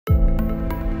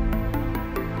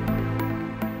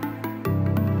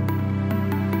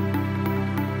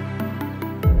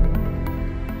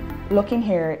looking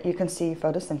here, you can see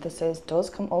photosynthesis does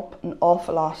come up an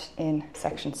awful lot in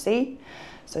section C.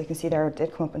 So you can see there it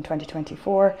did come up in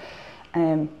 2024,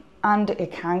 and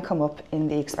it can come up in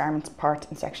the experiments part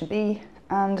in section B,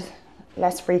 and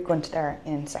less frequent there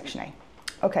in section A.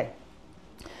 Okay,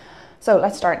 so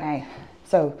let's start now.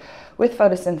 So with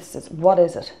photosynthesis, what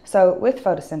is it? So with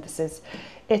photosynthesis,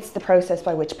 it's the process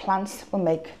by which plants will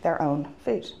make their own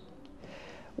food.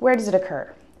 Where does it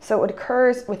occur? So it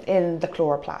occurs within the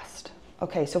chloroplast.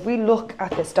 Okay, so if we look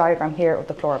at this diagram here of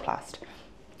the chloroplast,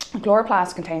 the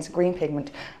chloroplast contains a green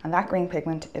pigment, and that green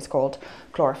pigment is called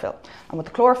chlorophyll. And what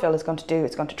the chlorophyll is going to do,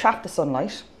 it's going to trap the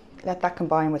sunlight, let that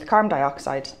combine with carbon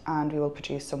dioxide, and we will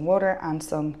produce some water and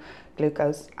some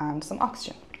glucose and some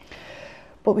oxygen.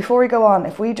 But before we go on,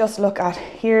 if we just look at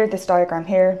here, this diagram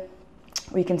here,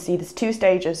 we can see there's two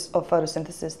stages of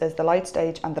photosynthesis. There's the light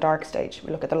stage and the dark stage.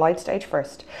 We look at the light stage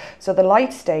first. So the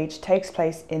light stage takes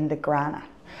place in the grana.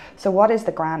 So what is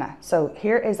the grana? So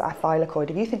here is a thylakoid.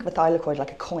 If you think of a thylakoid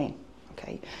like a coin,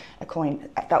 okay, a coin,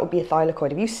 that would be a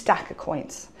thylakoid. If you stack of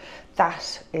coins,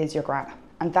 that is your grana.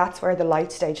 And that's where the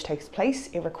light stage takes place.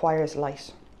 It requires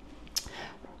light.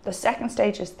 The second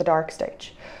stage is the dark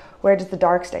stage. Where does the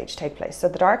dark stage take place? So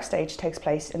the dark stage takes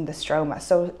place in the stroma.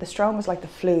 So the stroma is like the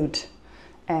fluid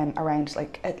around,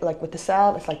 like with the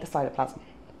cell, it's like the cytoplasm.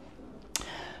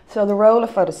 So the role of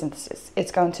photosynthesis,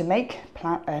 it's going to make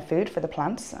food for the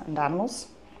plants and animals.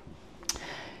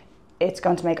 It's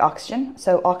going to make oxygen.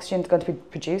 So oxygen is going to be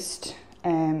produced,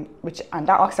 the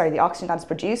oxygen that is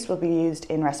produced will be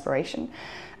used in respiration,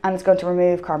 and it's going to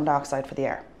remove carbon dioxide for the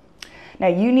air. Now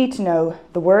you need to know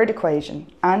the word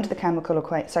equation and the chemical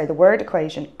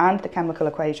equation,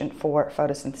 for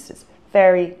photosynthesis.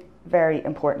 Very, very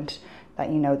important that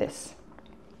you know this.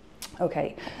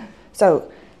 Okay,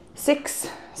 so 6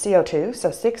 CO2,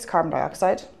 so 6 carbon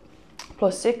dioxide,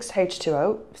 plus 6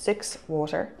 H2O, 6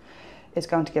 water, is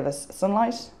going to give us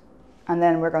sunlight, and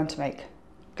then we're going to make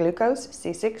glucose,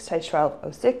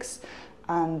 C6H12O6,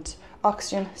 and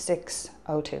oxygen,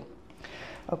 6O2.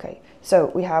 Okay, so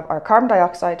we have our carbon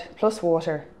dioxide plus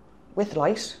water with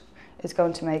light is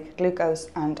going to make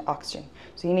glucose and oxygen.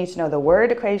 So you need to know the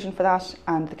word equation for that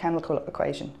and the chemical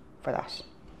equation for that.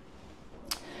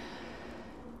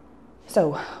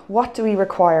 So what do we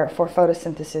require for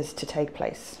photosynthesis to take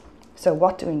place? So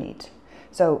what do we need?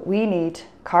 So we need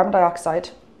carbon dioxide,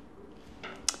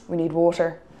 we need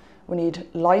water, we need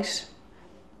light,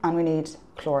 and we need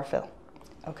chlorophyll.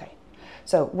 Okay,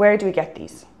 so where do we get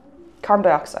these? Carbon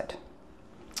dioxide.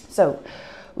 So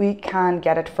we can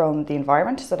get it from the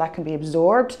environment, so that can be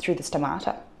absorbed through the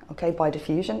stomata, okay, by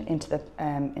diffusion into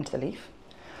the leaf,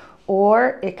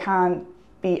 or it can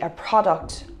be a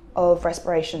product of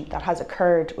respiration that has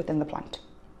occurred within the plant.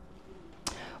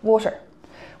 Water.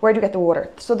 Where do we get the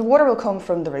water? So the water will come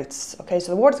from the roots. Okay,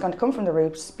 so the water is going to come from the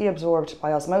roots, be absorbed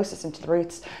by osmosis into the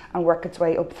roots, and work its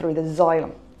way up through the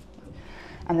xylem.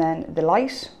 And then the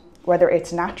light, whether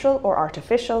it's natural or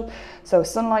artificial, so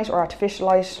sunlight or artificial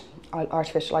light in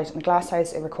a glass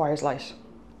house, it requires light.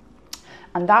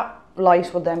 And that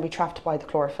light will then be trapped by the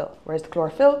chlorophyll, whereas the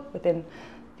chlorophyll within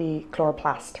the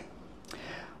chloroplast.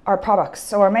 Our products,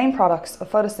 so our main products of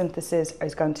photosynthesis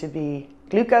is going to be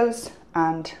glucose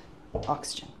and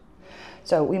oxygen.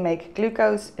 So we make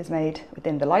glucose is made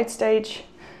within the light stage,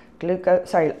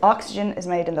 oxygen is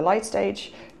made in the light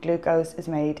stage, glucose is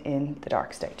made in the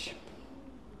dark stage.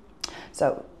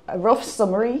 So a rough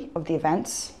summary of the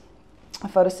events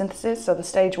of photosynthesis. So the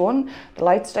stage 1, the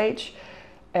light stage,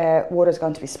 water is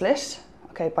going to be split,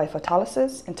 okay, by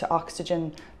photolysis into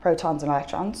oxygen, protons and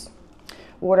electrons.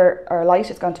 Water or light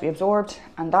is going to be absorbed,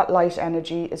 and that light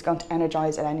energy is going to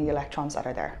energize any electrons that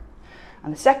are there.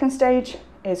 And the second stage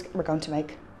is we're going to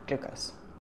make glucose.